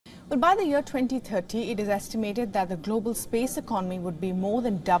But by the year 2030, it is estimated that the global space economy would be more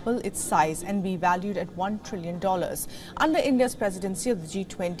than double its size and be valued at $1 trillion. Under India's presidency of the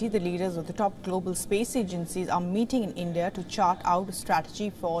G20, the leaders of the top global space agencies are meeting in India to chart out a strategy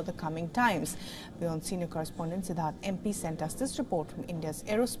for the coming times. WION senior correspondent Siddharth MP sent us this report from India's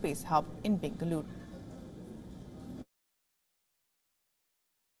Aerospace hub in Bengaluru.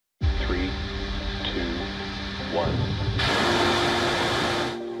 3, 2, 1.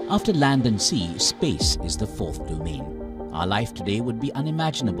 After land and sea, space is the fourth domain. Our life today would be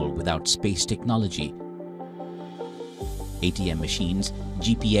unimaginable without space technology. ATM machines,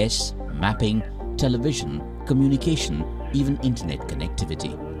 GPS, mapping, television, communication, even internet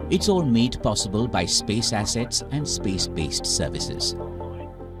connectivity. It's all made possible by space assets and space-based services.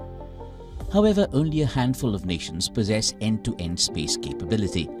 However, only a handful of nations possess end-to-end space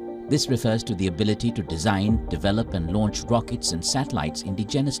capability. This refers to the ability to design, develop and launch rockets and satellites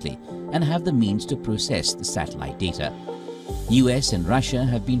indigenously and have the means to process the satellite data. US and Russia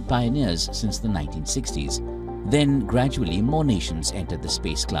have been pioneers since the 1960s. Then gradually more nations entered the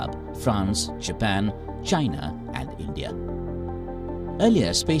space club: France, Japan, China and India.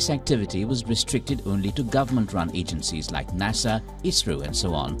 Earlier, space activity was restricted only to government-run agencies like NASA, ISRO and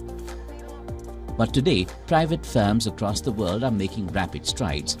so on. But today, private firms across the world are making rapid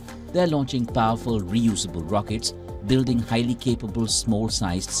strides. They're launching powerful reusable rockets, building highly capable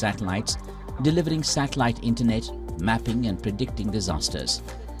small-sized satellites, delivering satellite internet, mapping and predicting disasters.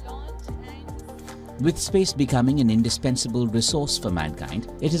 With space becoming an indispensable resource for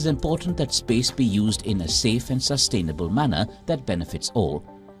mankind, it is important that space be used in a safe and sustainable manner that benefits all.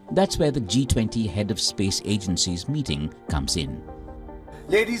 That's where the G20 Head of Space Agencies meeting comes in.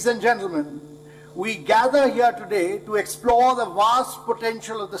 Ladies and gentlemen, we gather here today to explore the vast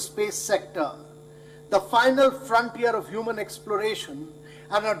potential of the space sector, the final frontier of human exploration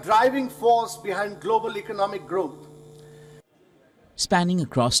and a driving force behind global economic growth. Spanning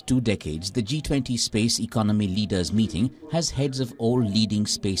across 2 decades, the G20 Space Economy Leaders meeting has heads of all leading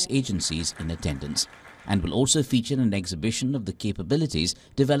space agencies in attendance and will also feature an exhibition of the capabilities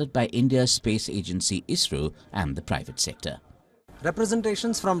developed by India's space agency ISRO and the private sector.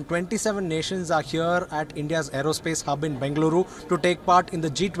 Representations from 27 nations are here at India's Aerospace hub in Bengaluru to take part in the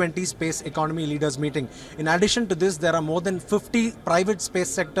G20 Space Economy Leaders meeting. In addition to this, there are more than 50 private space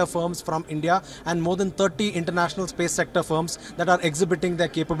sector firms from India and more than 30 international space sector firms that are exhibiting their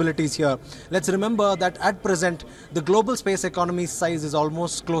capabilities here. Let's remember that at present, the global space economy's size is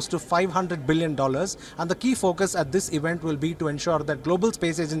almost close to $500 billion, and the key focus at this event will be to ensure that global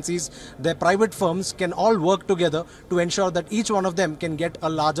space agencies, their private firms, can all work together to ensure that each one of them can get a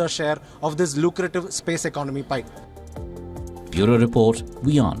larger share of this lucrative space economy pie. Bureau Report,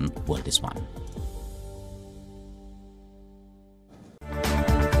 WION World is One.